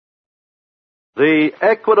The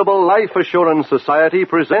Equitable Life Assurance Society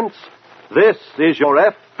presents This Is Your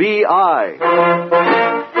FBI.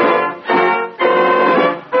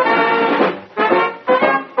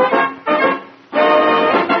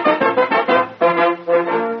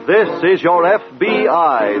 This is Your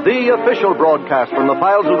FBI, the official broadcast from the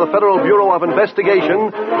files of the Federal Bureau of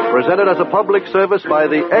Investigation, presented as a public service by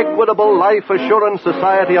the Equitable Life Assurance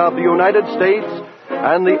Society of the United States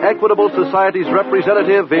and the Equitable Society's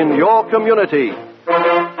representative in your community.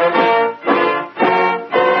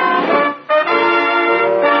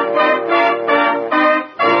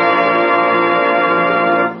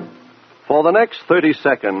 For the next 30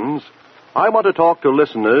 seconds, I want to talk to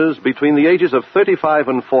listeners between the ages of 35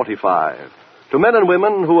 and 45, to men and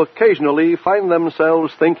women who occasionally find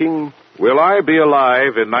themselves thinking, will I be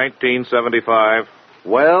alive in 1975?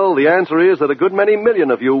 Well, the answer is that a good many million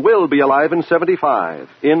of you will be alive in 75.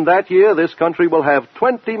 In that year, this country will have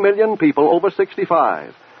 20 million people over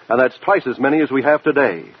 65, and that's twice as many as we have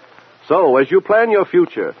today. So, as you plan your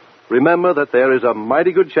future, remember that there is a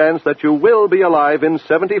mighty good chance that you will be alive in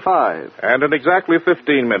 75. And in exactly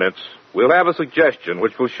 15 minutes, we'll have a suggestion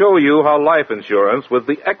which will show you how life insurance with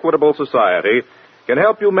the Equitable Society can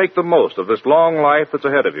help you make the most of this long life that's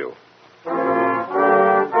ahead of you.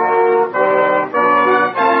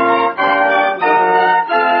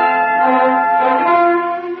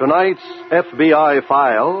 Tonight's FBI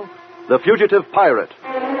file, The Fugitive Pirate.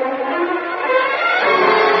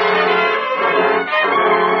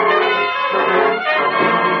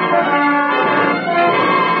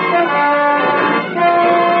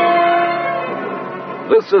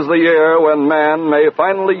 This is the year when man may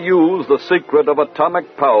finally use the secret of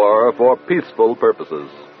atomic power for peaceful purposes.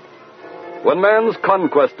 When man's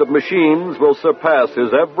conquest of machines will surpass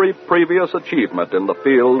his every previous achievement in the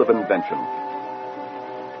field of invention.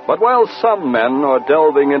 But while some men are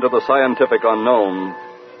delving into the scientific unknown,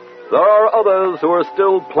 there are others who are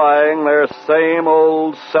still plying their same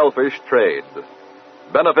old selfish trade,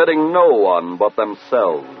 benefiting no one but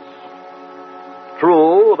themselves.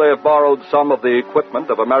 True, they have borrowed some of the equipment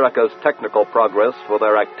of America's technical progress for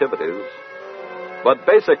their activities, but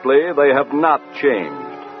basically they have not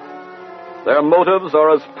changed. Their motives are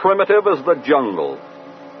as primitive as the jungle.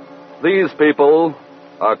 These people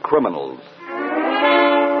are criminals.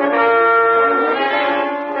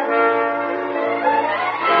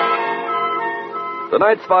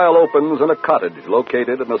 Tonight's file opens in a cottage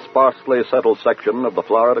located in a sparsely settled section of the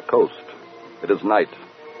Florida coast. It is night.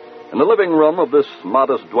 In the living room of this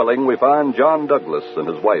modest dwelling, we find John Douglas and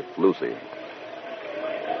his wife, Lucy.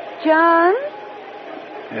 John?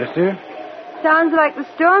 Yes, dear? Sounds like the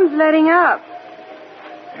storm's letting up.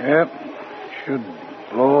 Yep. Should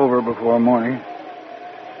blow over before morning.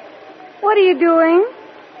 What are you doing?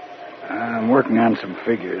 I'm working on some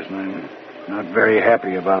figures, and I'm not very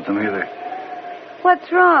happy about them either.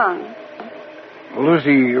 What's wrong? Well,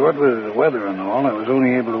 Lucy, what with the weather and all, I was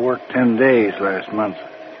only able to work 10 days last month.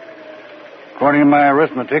 According to my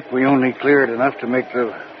arithmetic, we only cleared enough to make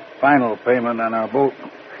the final payment on our boat.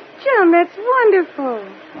 John, that's wonderful.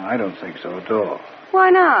 Well, I don't think so at all.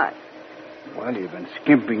 Why not? Well, you've been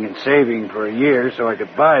skimping and saving for a year so I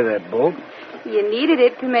could buy that boat. You needed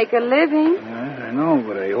it to make a living. Yes, I know,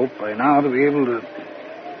 but I hope by now to be able to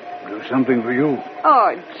do something for you.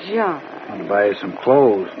 Oh, John. I want to buy you some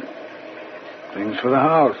clothes, things for the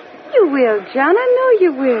house. You will, John. I know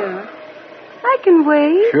you will. I can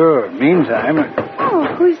wait. Sure. Meantime... Oh,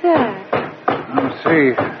 who's that? Let's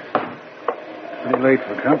see. Pretty late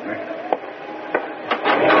for company.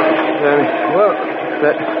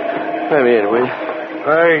 Let me in, will you?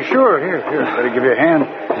 Sure. Here. Better give you a hand.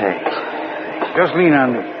 Thanks. Just lean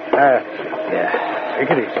on me. Yeah. Take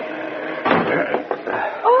it easy.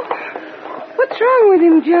 Oh, what's wrong with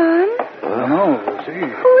him, John? I don't know. We'll see.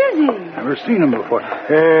 Who is he? Never seen him before.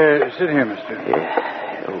 Sit here, mister.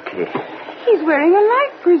 Yeah, okay. He's wearing a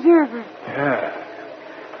life preserver. Yeah.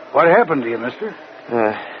 What happened to you, mister?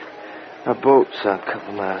 Our boat sunk a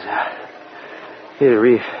couple miles out. Hit a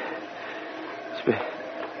reef.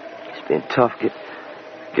 It's been tough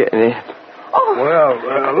getting in. Oh.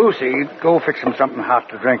 Well, Lucy, go fix him something hot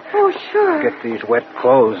to drink. Oh, sure. Get these wet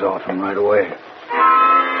clothes off him right away.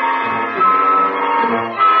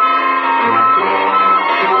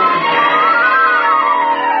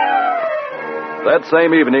 That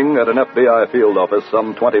same evening, at an FBI field office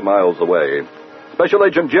some 20 miles away, Special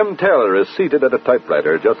Agent Jim Taylor is seated at a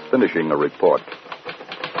typewriter just finishing a report.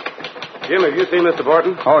 Jim, have you seen Mr.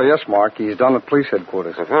 Barton? Oh, yes, Mark. He's down at police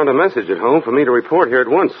headquarters. I found a message at home for me to report here at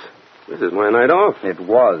once. This is my night off. It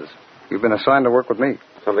was. You've been assigned to work with me.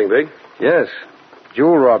 Something big? Yes.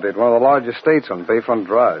 Jewel robbery at one of the large estates on Bayfront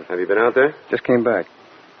Drive. Have you been out there? Just came back.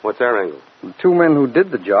 What's our angle? The two men who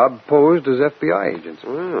did the job posed as FBI agents.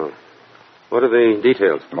 Oh. What are the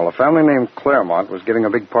details? Well, a family named Claremont was giving a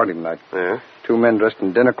big party tonight. Yeah? Two men dressed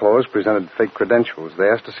in dinner clothes presented fake credentials. They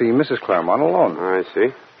asked to see Mrs. Claremont alone. I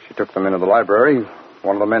see. She took them into the library.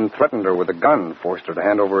 One of the men threatened her with a gun, forced her to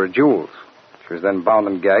hand over her jewels. She was then bound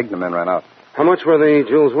and gagged, and the men ran out. How much were the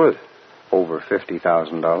jewels worth? Over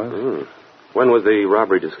 $50,000. When was the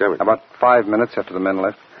robbery discovered? About 5 minutes after the men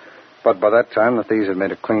left. But by that time, the thieves had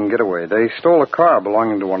made a clean getaway. They stole a car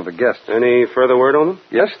belonging to one of the guests. Any further word on them?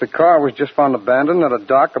 Yes, the car was just found abandoned at a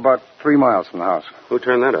dock about 3 miles from the house. Who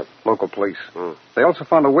turned that up? Local police. Oh. They also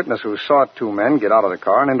found a witness who saw two men get out of the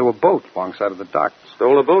car and into a boat alongside of the dock.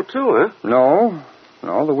 Stole a boat, too, huh?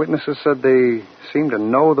 No, the witnesses said they seemed to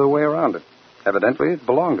know their way around it. Evidently, it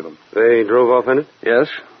belonged to them. They drove off in it? Yes.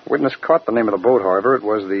 Witness caught the name of the boat, however. It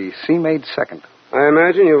was the Sea Maid Second. I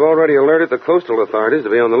imagine you've already alerted the coastal authorities to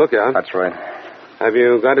be on the lookout. That's right. Have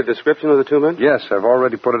you got a description of the two men? Yes, I've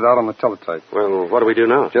already put it out on the teletype. Well, what do we do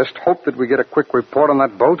now? Just hope that we get a quick report on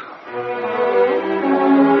that boat.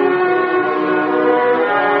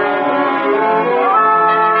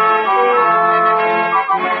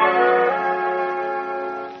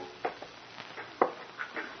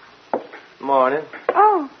 Morning.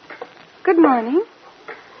 Oh, good morning.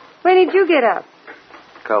 When did you get up?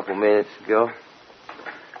 A couple minutes ago.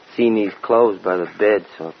 Seen these clothes by the bed,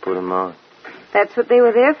 so I put them on. That's what they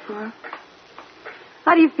were there for.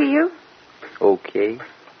 How do you feel? Okay.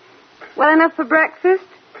 Well enough for breakfast?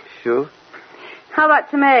 Sure. How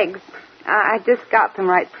about some eggs? I just got them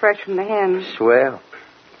right fresh from the hens. Swell.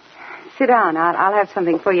 Sit down. I'll have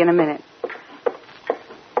something for you in a minute.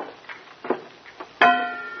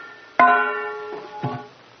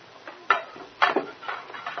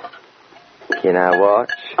 Can I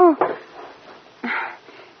watch? Oh,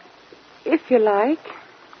 if you like.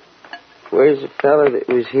 Where's the fellow that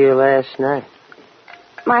was here last night?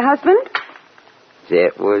 My husband? Is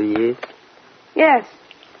that what he is? Yes.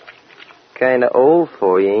 Kind of old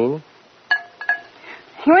for you, ain't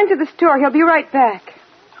He went to the store. He'll be right back.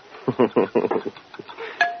 he?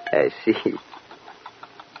 I see.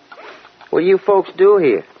 What do you folks do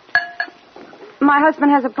here? My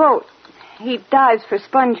husband has a boat. He dives for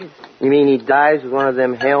sponges. You mean he dives with one of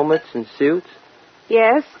them helmets and suits?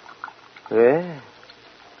 Yes. Well,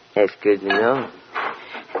 that's good to know.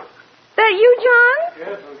 That you, John?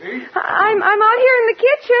 Yes, Lucy? I'm out here in the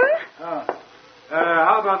kitchen.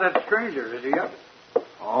 How about that stranger? Is he up?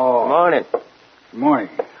 Oh. Morning. Good morning.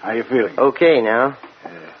 How you feeling? Okay now.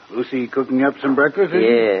 Lucy cooking up some breakfast?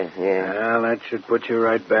 Yeah. Well, that should put you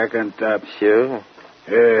right back on top. Sure.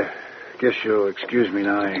 Guess you'll excuse me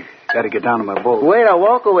now. I got to get down to my boat. Wait, I'll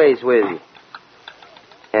walk a ways with you.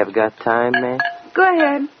 Have got time, man? Go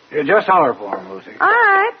ahead. Just holler for him, Lucy. All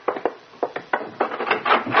right.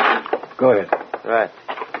 Go ahead. Right.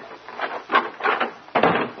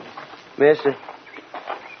 Mister?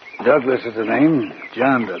 Douglas is the name.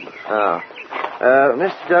 John Douglas. Oh.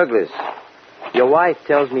 Mr. Douglas, your wife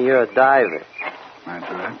tells me you're a diver.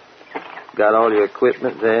 That's right. Got all your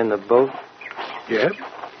equipment there in the boat? Yes?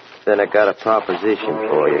 Then I got a proposition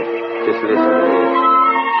for you. Just listen to this.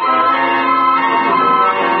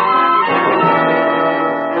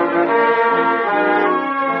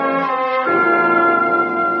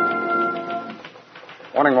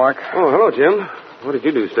 Morning, Mark. Oh, hello, Jim. What did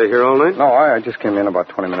you do, stay here all night? No, I just came in about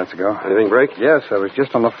 20 minutes ago. Anything break? Yes, I was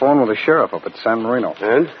just on the phone with the sheriff up at San Marino.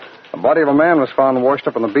 And? The body of a man was found washed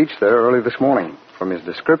up on the beach there early this morning. From his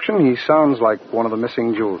description, he sounds like one of the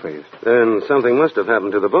missing jewel thieves. Then something must have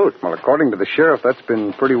happened to the boat. Well, according to the sheriff, that's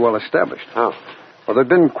been pretty well established. How? Well, there'd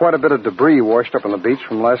been quite a bit of debris washed up on the beach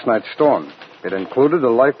from last night's storm. It included a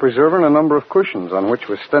life preserver and a number of cushions on which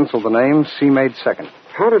was stenciled the name Sea Maid Second.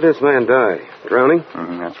 How did this man die? Drowning?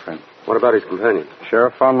 That's right. What about his companion?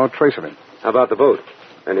 Sheriff found no trace of him. How about the boat?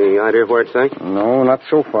 Any idea where it sank? No, not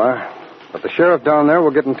so far. But the sheriff down there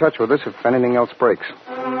will get in touch with us if anything else breaks.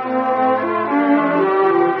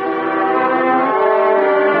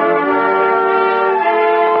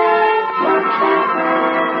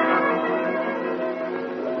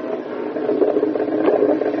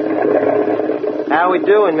 How we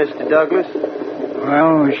doing, Mr. Douglas?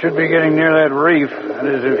 Well, we should be getting near that reef. That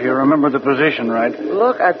is, if you remember the position right.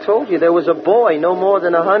 Look, I told you there was a buoy no more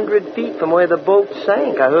than 100 feet from where the boat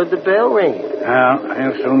sank. I heard the bell ring. Well,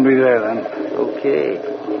 he'll soon be there then. Okay.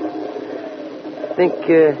 Think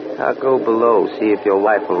I'll go below, see if your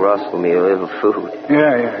wife will rustle me a little food.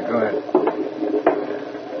 Yeah, go ahead.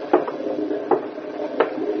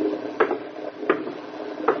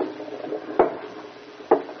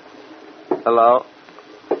 Hello?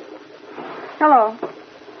 Hello.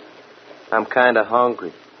 I'm kind of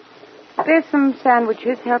hungry. There's some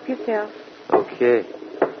sandwiches. Help yourself. Okay.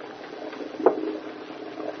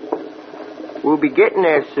 We'll be getting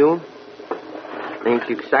there soon. Ain't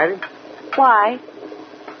you excited? Why?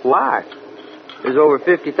 Why? There's over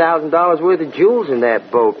 $50,000 worth of jewels in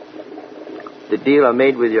that boat. The deal I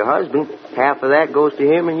made with your husband, half of that goes to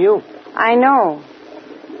him and you. I know.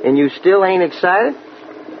 And you still ain't excited?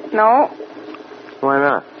 No. Why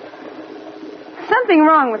not? Something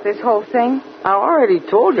wrong with this whole thing. I already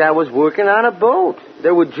told you I was working on a boat.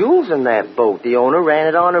 There were jewels in that boat. The owner ran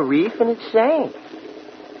it on a reef and it sank.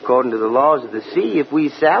 According to the laws of the sea, if we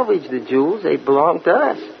salvage the jewels, they belong to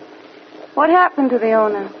us. What happened to the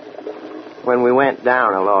owner? When we went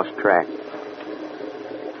down, I lost track.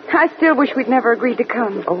 I still wish we'd never agreed to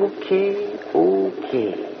come. Okay.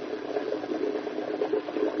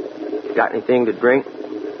 Got anything to drink?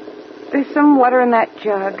 There's some water in that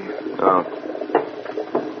jug. Oh.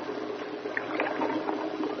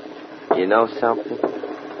 You know something?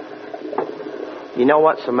 You know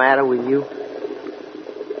what's the matter with you?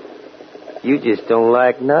 You just don't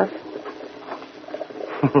like nothing.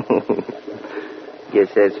 Guess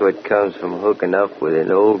that's what comes from hooking up with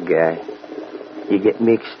an old guy. You get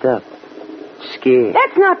mixed up, scared.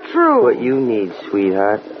 That's not true. What you need,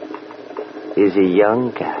 sweetheart, is a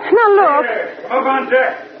young guy. Now, look. Hey, come up on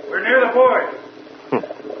deck. We're near the boys.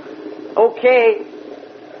 Okay.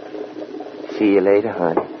 See you later,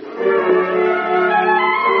 honey.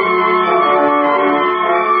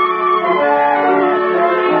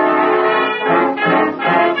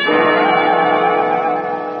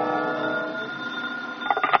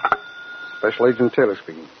 Special Agent Taylor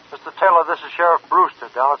speaking. Mr. Taylor, this is Sheriff Brewster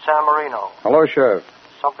down at San Marino. Hello, Sheriff.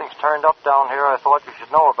 Something's turned up down here I thought you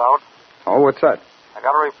should know about. Oh, what's that? I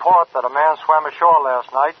got a report that a man swam ashore last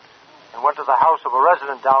night and went to the house of a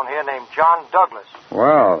resident down here named John Douglas.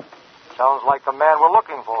 Well, Sounds like the man we're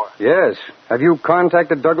looking for. yes. Have you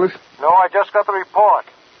contacted Douglas? No, I just got the report.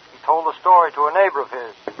 He told the story to a neighbor of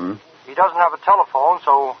his. He doesn't have a telephone,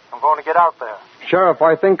 so I'm going to get out there. Sheriff,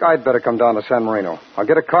 I think I'd better come down to San Marino. I'll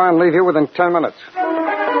get a car and leave here within 10 minutes.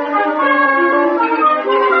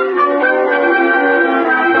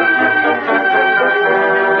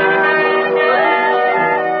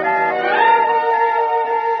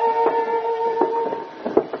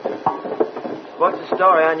 What's the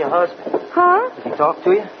story on your husband? Huh? Did he talk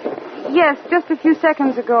to you? Yes, just a few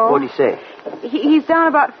seconds ago. What'd he say? He's down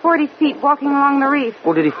about 40 feet walking along the reef.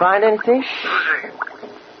 Well, did he find anything?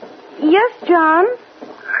 Yes, John?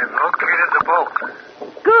 I've located the boat.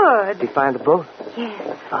 Good. Did he find the boat?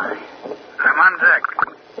 Yes. Fine. I'm on deck.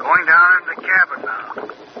 Going down into the cabin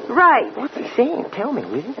now. Right. What's he saying? Tell me,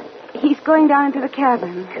 will you? He's going down into the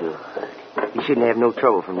cabin. Good. He shouldn't have no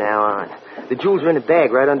trouble from now on. The jewels are in a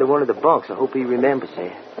bag right under one of the bunks. I hope he remembers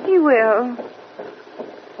that. He will.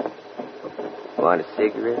 Want a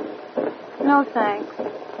cigarette? No, thanks.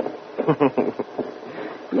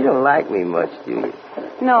 You don't like me much, do you?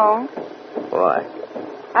 No. Why?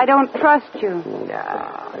 I don't trust you. No,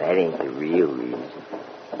 that ain't the real reason.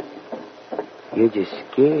 You're just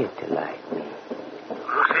scared to like me.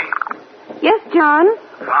 Lucy, Yes, John?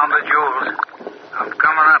 found the jewels. I'm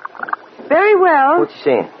coming up. Very well. What's he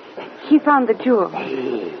saying? He found the jewel.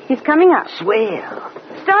 Hey, He's coming up. swell.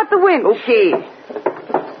 Start the winch. Okay.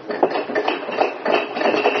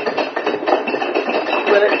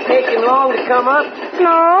 Will it take him long to come up?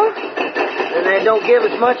 No. Then that don't give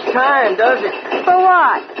us much time, does it? For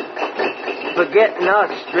what? For getting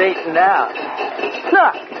us straightened out.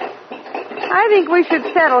 Look. I think we should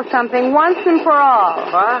settle something once and for all.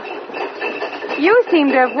 Huh? You seem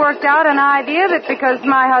to have worked out an idea that because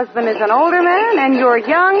my husband is an older man and you're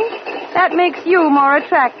young, that makes you more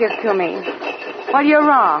attractive to me. Well, you're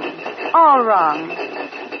wrong. All wrong.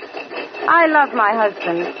 I love my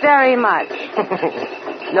husband very much.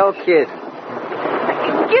 No kid.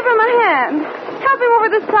 Give him a hand. Help him over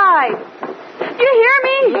the side. Do you hear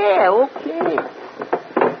me? Yeah, okay.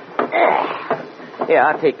 Here,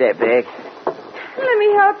 I'll take that bag. Let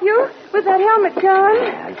me help you with that helmet, John.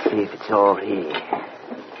 I'll see if it's all here.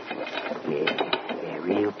 Yeah,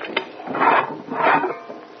 real pretty.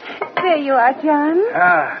 There you are, John.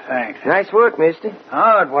 Ah, thanks. Nice work, mister.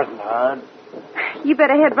 Oh, it wasn't hard. You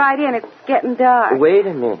better head right in. It's getting dark. Wait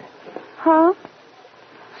a minute. Huh?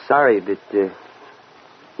 Sorry, but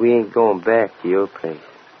we ain't going back to your place.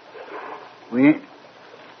 We ain't...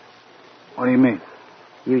 What do you mean?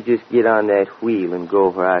 You just get on that wheel and go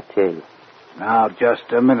where I tell you. Now, just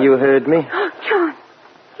a minute. You heard me? John,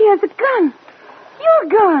 he has a gun. Your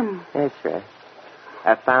gun. That's right.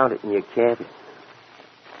 I found it in your cabin.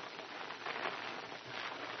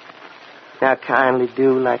 Now kindly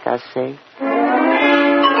do like I say.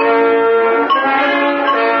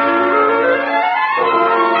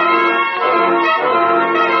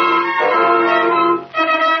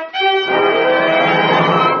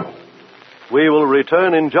 We will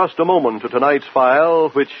return in just a moment to tonight's file,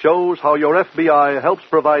 which shows how your FBI helps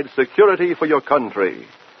provide security for your country.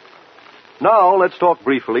 Now, let's talk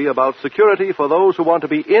briefly about security for those who want to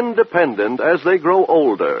be independent as they grow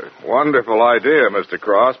older. Wonderful idea, Mr.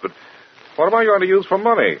 Cross, but what am I going to use for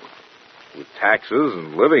money? With taxes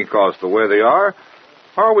and living costs the way they are,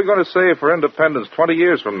 how are we going to save for independence 20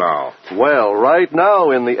 years from now? Well, right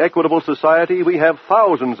now in the Equitable Society, we have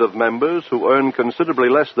thousands of members who earn considerably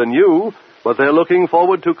less than you, but they're looking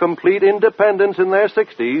forward to complete independence in their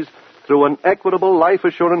 60s through an Equitable Life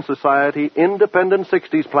Assurance Society Independent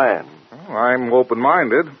 60s plan. I'm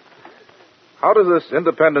open-minded. How does this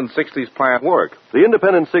Independent 60s plan work? The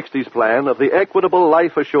Independent 60s plan of the Equitable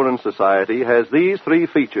Life Assurance Society has these three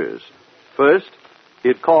features. First,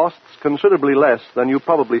 it costs considerably less than you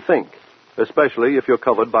probably think, especially if you're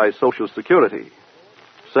covered by Social Security.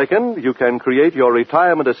 Second, you can create your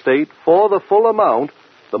retirement estate for the full amount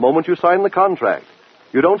the moment you sign the contract.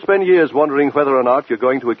 You don't spend years wondering whether or not you're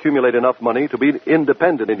going to accumulate enough money to be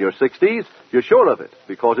independent in your 60s. You're sure of it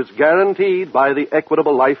because it's guaranteed by the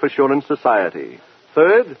Equitable Life Assurance Society.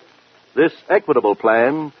 Third, this Equitable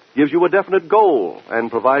plan gives you a definite goal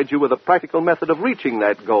and provides you with a practical method of reaching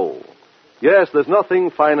that goal. Yes, there's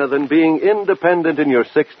nothing finer than being independent in your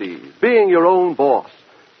 60s, being your own boss,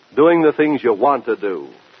 doing the things you want to do.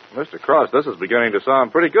 Mr. Cross, this is beginning to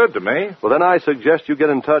sound pretty good to me. Well, then I suggest you get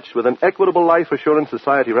in touch with an Equitable Life Assurance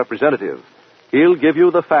Society representative. He'll give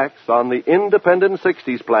you the facts on the Independent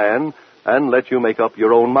 60s plan and let you make up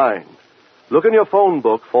your own mind. Look in your phone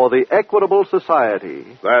book for the Equitable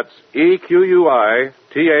Society. That's EQUITABLE.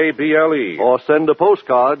 Or send a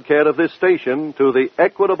postcard care of this station to the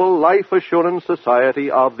Equitable Life Assurance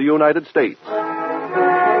Society of the United States.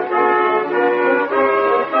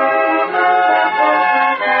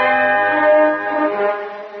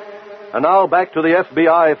 And now back to the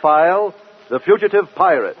FBI file, The Fugitive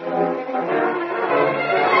Pirate.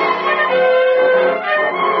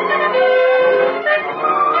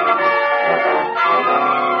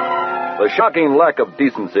 The shocking lack of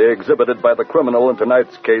decency exhibited by the criminal in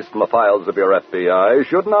tonight's case in the files of your FBI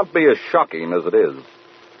should not be as shocking as it is.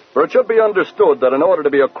 For it should be understood that in order to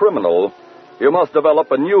be a criminal, you must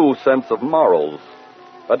develop a new sense of morals,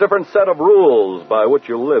 a different set of rules by which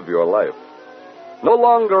you live your life. No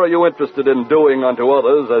longer are you interested in doing unto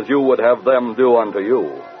others as you would have them do unto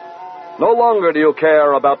you. No longer do you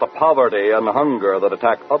care about the poverty and hunger that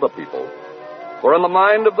attack other people. For in the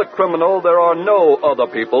mind of the criminal, there are no other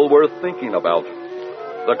people worth thinking about.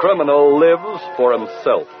 The criminal lives for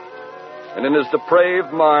himself. And in his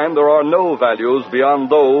depraved mind, there are no values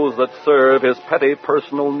beyond those that serve his petty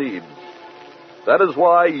personal needs. That is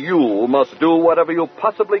why you must do whatever you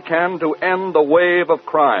possibly can to end the wave of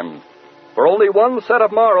crime. For only one set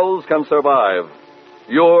of morals can survive,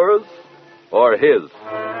 yours or his.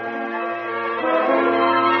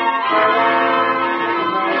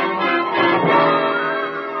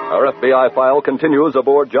 Our FBI file continues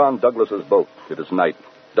aboard John Douglas's boat. It is night.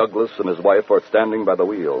 Douglas and his wife are standing by the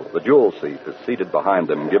wheel. The jewel thief is seated behind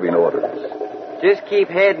them, giving orders. Just keep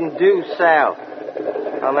heading due south.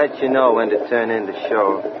 I'll let you know when to turn in to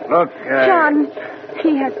shore. Look, John,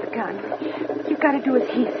 he has the gun. You've got to do as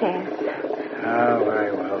he says. Oh,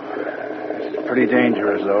 very well. This is pretty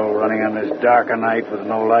dangerous, though, running on this darker night with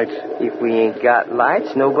no lights. If we ain't got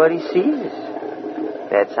lights, nobody sees us.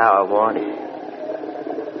 That's how I want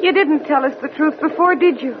it. You didn't tell us the truth before,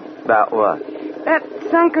 did you? About what? That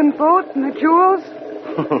sunken boat and the jewels?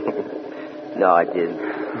 No, I didn't.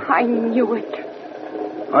 I knew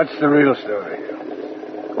it. What's the real story?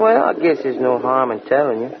 Well, I guess there's no harm in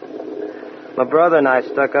telling you. My brother and I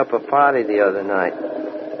stuck up a party the other night.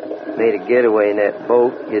 Made a getaway in that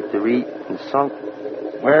boat, hit the reef, and sunk.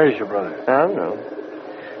 Where is your brother? I don't know.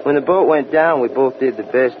 When the boat went down, we both did the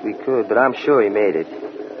best we could, but I'm sure he made it.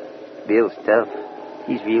 Bill's tough.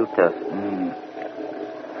 He's real tough.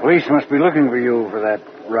 Police must be looking for you for that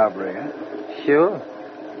robbery, huh? Sure.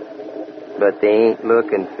 But they ain't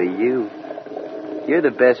looking for you. You're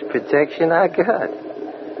the best protection I got.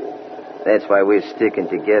 That's why we're sticking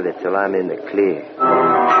together till I'm in the clear.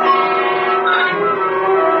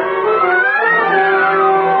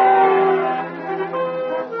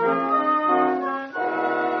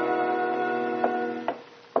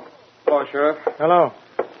 Hello, Sheriff. Hello.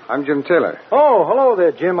 I'm Jim Taylor. Oh, hello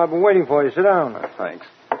there, Jim. I've been waiting for you. Sit down. Thanks.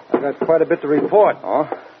 I've got quite a bit to report. Oh?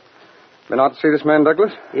 Been out to see this man,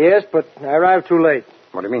 Douglas? Yes, but I arrived too late.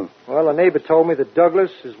 What do you mean? Well, a neighbor told me that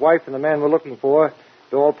Douglas, his wife, and the man we're looking for,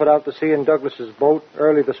 they all put out to sea in Douglas's boat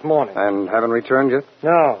early this morning. And haven't returned yet?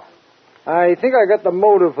 No. I think I got the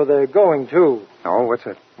motive for their going, too. Oh, what's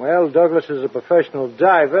it? Well, Douglas is a professional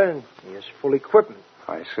diver, and he has full equipment.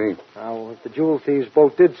 I see. Now, if the jewel thief's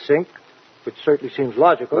boat did sink, which certainly seems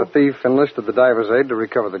logical... The thief enlisted the diver's aid to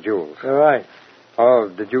recover the jewels. You're right. Oh,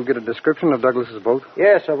 did you get a description of Douglas's boat?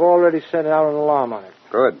 Yes, I've already sent out an alarm on it.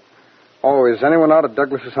 Good. Oh, is anyone out at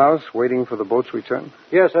Douglas's house waiting for the boat's return?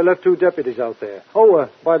 Yes, I left 2 deputies out there. Oh,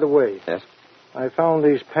 by the way. Yes? I found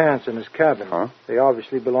these pants in his cabin. Huh? They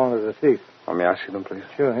obviously belong to the thief. Oh, may I see them, please?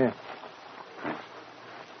 Sure, here.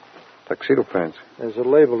 Tuxedo pants. There's a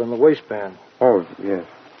label in the waistband. Oh, yes.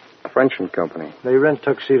 French and Company. They rent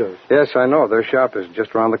tuxedos. Yes, I know. Their shop is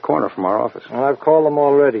just around the corner from our office. Well, I've called them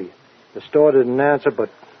already. The store didn't answer, but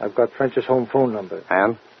I've got French's home phone number.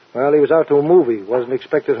 And? Well, he was out to a movie. Wasn't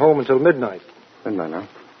expected home until midnight. Midnight, huh?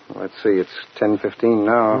 Well, let's see. It's 10:15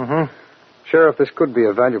 now. Mm-hmm. Sheriff, this could be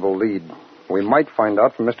a valuable lead. We might find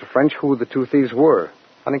out from Mr. French who the 2 thieves were.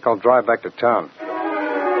 I think I'll drive back to town.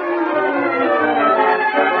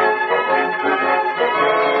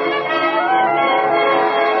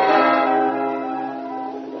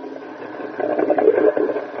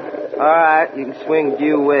 All right, you can swing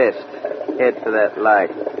due west. Head for that light.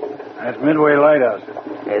 That's Midway Lighthouse.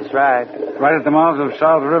 That's right. Right at the mouth of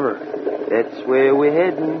South River. That's where we're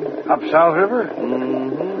heading. Up South River?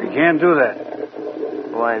 Mm-hmm. We can't do that.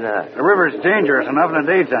 Why not? The river's dangerous enough in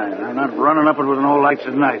the daytime. I'm not running up it with no lights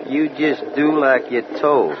at night. You just do like you're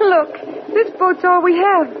told. Look, this boat's all we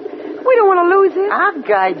have. We don't want to lose it. I'll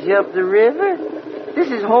guide you up the river. This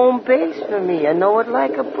is home base for me. I know it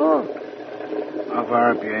like a book. How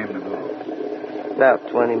far up you aim to go? About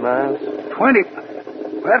 20 miles. 20?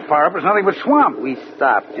 That far up is nothing but swamp. We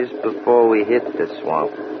stopped just before we hit the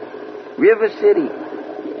swamp. River City.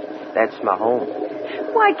 That's my home.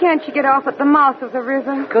 Why can't you get off at the mouth of the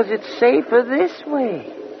river? Because it's safer this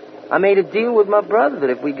way. I made a deal with my brother that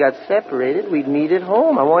if we got separated, we'd meet at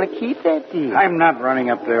home. I want to keep that deal. I'm not running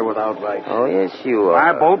up there without lights. Oh, yes, you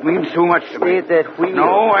are. My boat means too much to Stay me. at that wheel.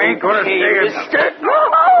 No, I ain't going to stay at...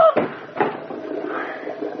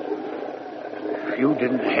 If you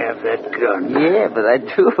didn't have that gun... Yeah, but I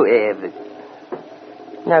do have it.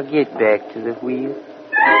 Now get back to the wheel.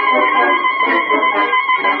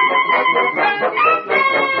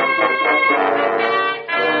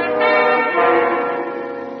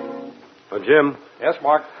 Jim. Yes,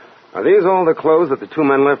 Mark? Are these all the clothes that the 2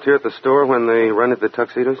 men left here at the store when they rented the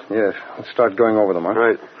tuxedos? Yes. Let's start going over them, huh?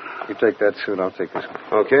 Right. You take that suit, I'll take this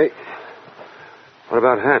one. Okay. What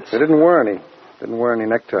about hats? They didn't wear any. Didn't wear any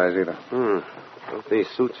neckties either. Well, these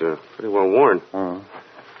suits are pretty well worn. Oh.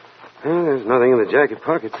 And there's nothing in the jacket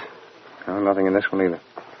pockets. No, nothing in this one either.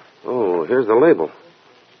 Oh, here's the label.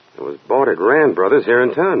 It was bought at Rand Brothers here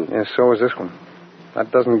in town. Yes, so is this one. That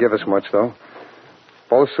doesn't give us much, though.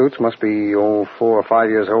 Both suits must be, 4 or 5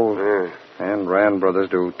 years old. Yeah. And Rand Brothers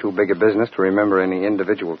do too big a business to remember any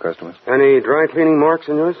individual customers. Any dry cleaning marks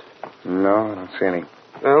in yours? No, I don't see any.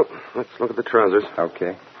 Well, let's look at the trousers.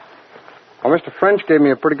 Okay. Well, Mr. French gave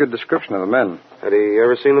me a pretty good description of the men. Had he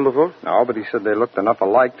ever seen them before? No, but he said they looked enough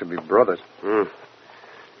alike to be brothers.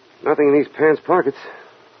 Nothing in these pants pockets.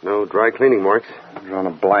 No dry cleaning marks. I've drawn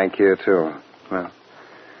a blank here, too. Well,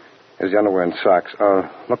 here's the underwear and socks.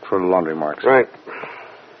 Look for laundry marks. Right.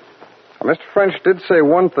 Well, Mr. French did say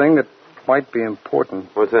one thing that might be important.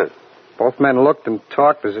 What's that? Both men looked and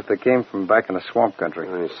talked as if they came from back in the swamp country.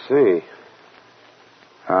 I see.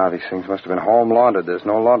 These things must have been home laundered. There's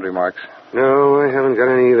no laundry marks. No, I haven't got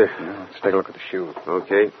any either. Let's take a look at the shoe.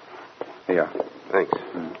 Okay. Here. Thanks.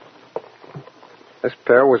 This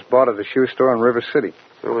pair was bought at a shoe store in River City.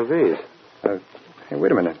 So are these. Hey,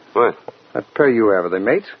 wait a minute. What? That pair you have, are they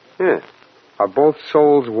mates? Yeah. Are both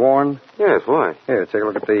soles worn? Yes, why? Here, take a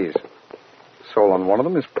look at these. The sole on one of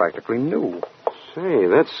them is practically new. Say,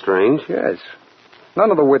 that's strange. Yes.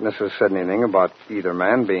 None of the witnesses said anything about either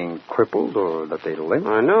man being crippled or that they limped.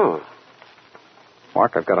 I know.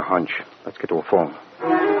 Mark, I've got a hunch. Let's get to a phone.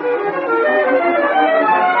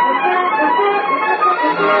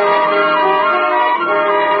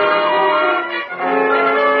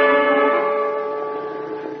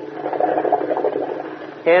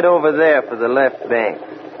 Head over there for the left bank.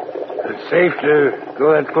 It's safe to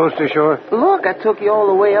go that close to shore? Look, I took you all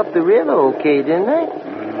the way up the river, okay, didn't I?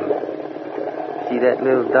 See that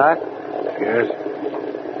little dock? Yes.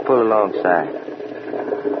 Pull alongside.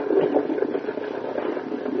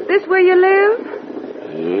 This where you live?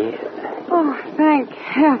 Yes. Oh, thank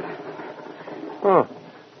heaven. Huh.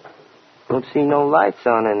 Don't see no lights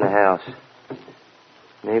on in the house.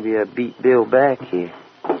 Maybe I beat Bill back here.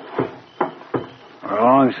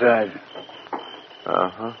 wrong side.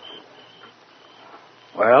 Uh-huh.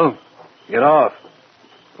 Well, get off.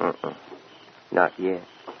 Not yet.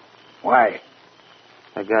 Why?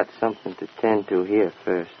 I got something to tend to here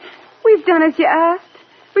first. We've done as you asked.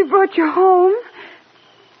 We brought you home.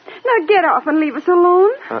 Now get off and leave us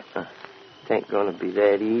alone. It ain't gonna be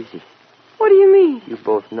that easy. What do you mean? You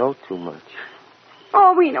both know too much.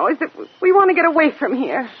 All we know is that we want to get away from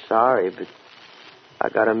here. Sorry, but I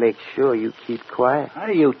gotta make sure you keep quiet. What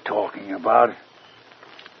are you talking about?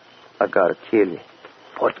 I gotta kill you.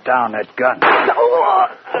 Put down that gun.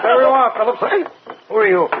 There you are, Phillips. Who are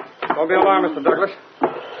you? Don't be alarmed, Mr. Douglas.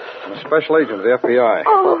 I'm a special agent of the FBI.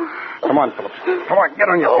 Oh. Come on, Phillips. Come on, get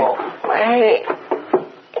on your feet. Hey.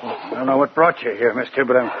 I don't know what brought you here, mister,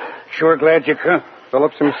 but I'm sure glad you come.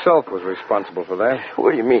 Phillips himself was responsible for that.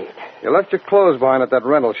 What do you mean? You left your clothes behind at that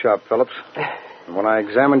rental shop, Phillips. And when I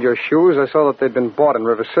examined your shoes, I saw that they'd been bought in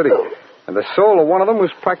River City. And the sole of one of them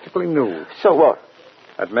was practically new. So what?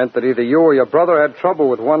 That meant that either you or your brother had trouble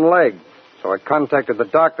with one leg. So I contacted the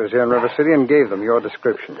doctors here in River City and gave them your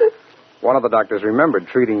description. One of the doctors remembered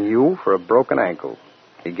treating you for a broken ankle.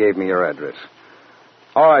 He gave me your address.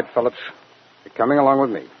 All right, Phillips. You're coming along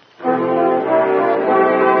with me.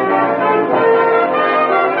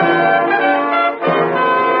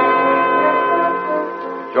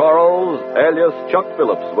 Charles alias Chuck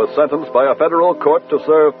Phillips was sentenced by a federal court to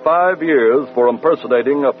serve 5 years for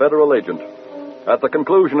impersonating a federal agent. At the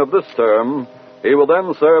conclusion of this term, he will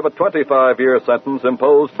then serve a 25-year sentence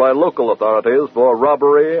imposed by local authorities for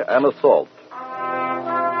robbery and assault.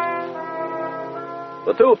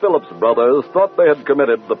 The two Phillips brothers thought they had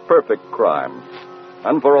committed the perfect crime,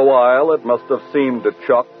 and for a while it must have seemed to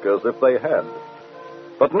Chuck as if they had.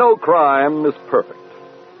 But no crime is perfect.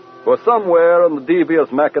 For somewhere in the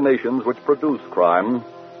devious machinations which produce crime,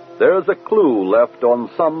 there is a clue left on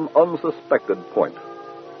some unsuspected point.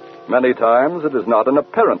 Many times it is not an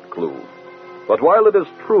apparent clue. But while it is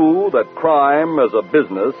true that crime as a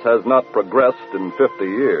business has not progressed in 50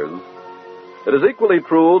 years, it is equally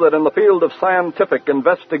true that in the field of scientific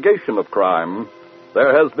investigation of crime,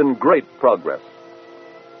 there has been great progress.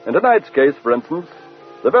 In tonight's case, for instance,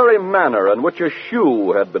 the very manner in which a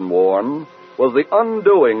shoe had been worn was the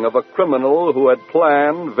undoing of a criminal who had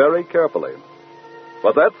planned very carefully.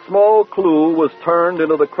 But that small clue was turned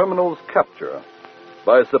into the criminal's capture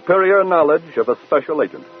by superior knowledge of a special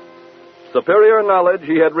agent. Superior knowledge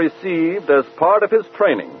he had received as part of his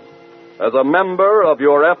training as a member of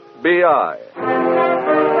your FBI.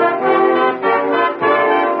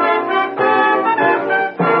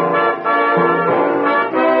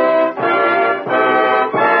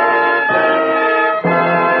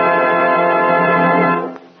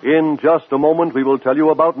 In just a moment, we will tell you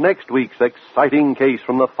about next week's exciting case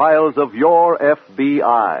from the files of your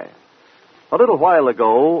FBI. A little while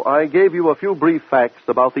ago, I gave you a few brief facts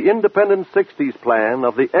about the Independent 60s plan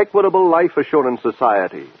of the Equitable Life Assurance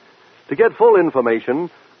Society. To get full information,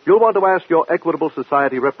 you'll want to ask your Equitable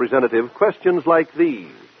Society representative questions like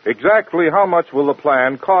these. Exactly how much will the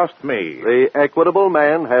plan cost me? The Equitable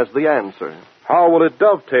man has the answer. How will it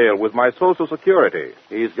dovetail with my Social Security?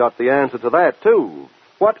 He's got the answer to that, too.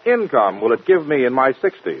 What income will it give me in my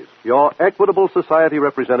 60s? Your Equitable Society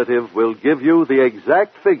representative will give you the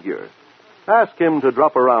exact figure. Ask him to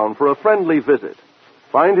drop around for a friendly visit.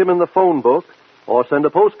 Find him in the phone book or send a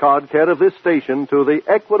postcard care of this station to the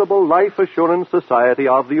Equitable Life Assurance Society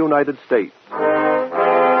of the United States.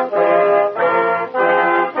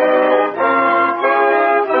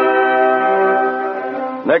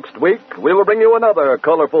 Next week, we will bring you another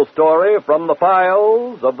colorful story from the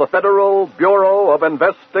files of the Federal Bureau of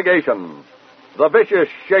Investigation, The Vicious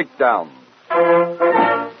Shakedown.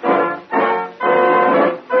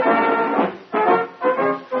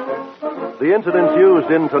 The incidents used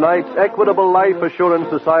in tonight's Equitable Life Assurance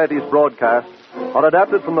Society's broadcast are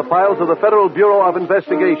adapted from the files of the Federal Bureau of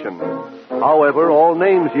Investigation. However, all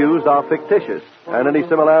names used are fictitious, and any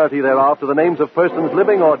similarity thereof to the names of persons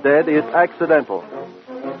living or dead is accidental.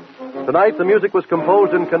 Tonight, the music was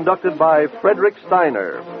composed and conducted by Frederick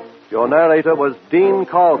Steiner. Your narrator was Dean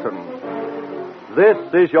Carlton. This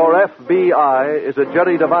is Your FBI is a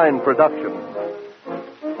Jerry Devine production.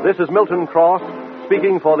 This is Milton Cross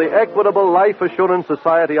speaking for the Equitable Life Assurance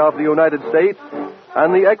Society of the United States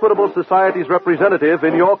and the Equitable Society's representative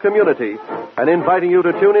in your community, and inviting you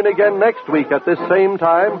to tune in again next week at this same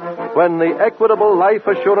time when the Equitable Life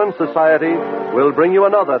Assurance Society will bring you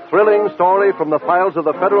another thrilling story from the files of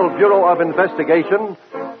the Federal Bureau of Investigation,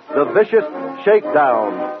 The Vicious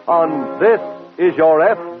Shakedown, on This is Your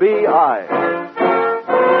FBI.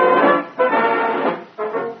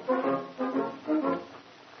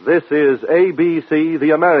 This is ABC,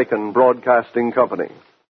 the American Broadcasting Company.